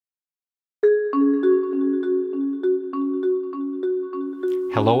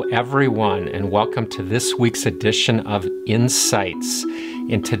Hello, everyone, and welcome to this week's edition of Insights.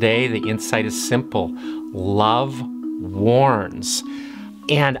 And today, the insight is simple: love warns.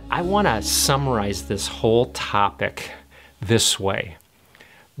 And I want to summarize this whole topic this way.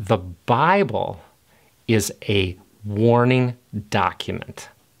 The Bible is a warning document.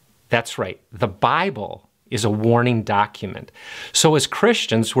 That's right. The Bible is a warning document. So as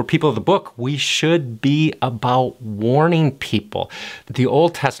Christians, we're people of the book, we should be about warning people. The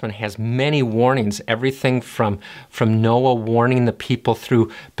Old Testament has many warnings, everything from Noah warning the people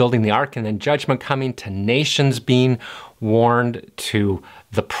through building the ark and then judgment coming, to nations being warned, to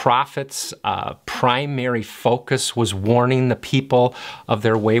the prophets' primary focus was warning the people of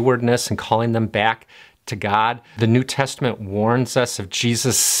their waywardness and calling them back to God. The New Testament warns us of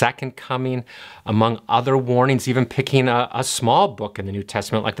Jesus' second coming, among other warnings, even picking a small book in the New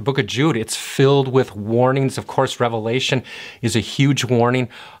Testament, like the book of Jude. It's filled with warnings. Of course, Revelation is a huge warning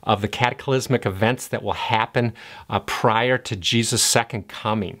of the cataclysmic events that will happen prior to Jesus' second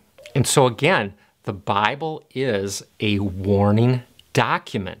coming. And so again, the Bible is a warning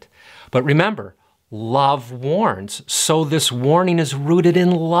document. But remember, love warns. So this warning is rooted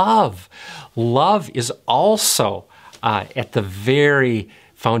in love. Love is also at the very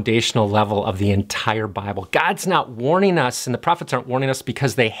foundational level of the entire Bible. God's not warning us, and the prophets aren't warning us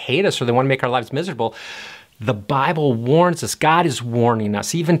because they hate us or they want to make our lives miserable. The Bible warns us. God is warning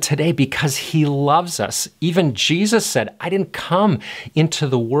us even today because he loves us. Even Jesus said, I didn't come into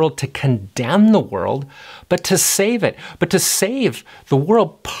the world to condemn the world, but to save it. But to save the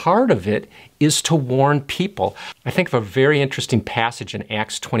world, part of it is to warn people. I think of a very interesting passage in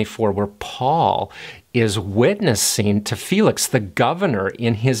Acts 24 where Paul is witnessing to Felix, the governor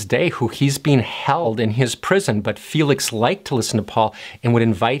in his day, who he's being held in his prison, but Felix liked to listen to Paul and would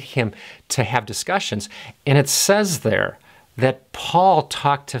invite him to have discussions. And it says there that Paul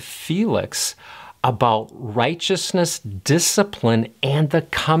talked to Felix about righteousness, discipline, and the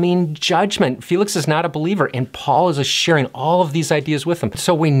coming judgment. Felix is not a believer, and Paul is sharing all of these ideas with him.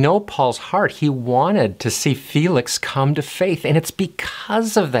 So we know Paul's heart. He wanted to see Felix come to faith, and it's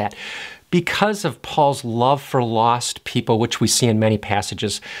because of that, because of Paul's love for lost people, which we see in many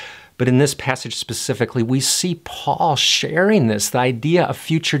passages. But in this passage specifically, we see Paul sharing this, the idea of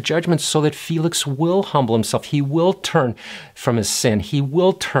future judgment, so that Felix will humble himself. He will turn from his sin. He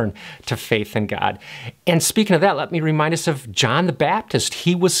will turn to faith in God. And speaking of that, let me remind us of John the Baptist.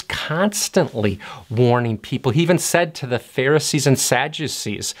 He was constantly warning people. He even said to the Pharisees and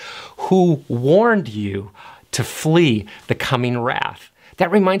Sadducees, who warned you to flee the coming wrath. That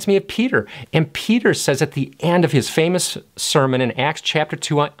reminds me of Peter. And Peter says at the end of his famous sermon in Acts chapter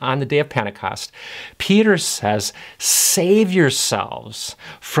 2 on the day of Pentecost, Peter says, save yourselves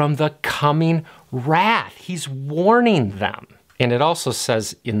from the coming wrath. He's warning them. And it also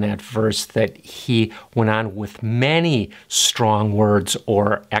says in that verse that he went on with many strong words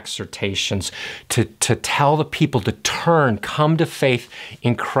or exhortations to tell the people to turn, come to faith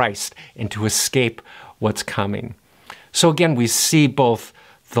in Christ, and to escape what's coming. So again, we see both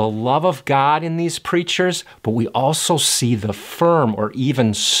the love of God in these preachers, but we also see the firm or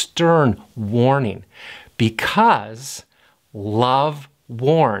even stern warning, because love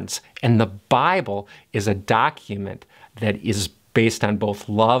warns, and the Bible is a document that is based on both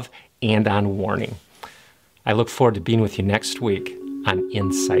love and on warning. I look forward to being with you next week on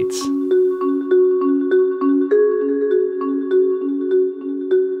Insights.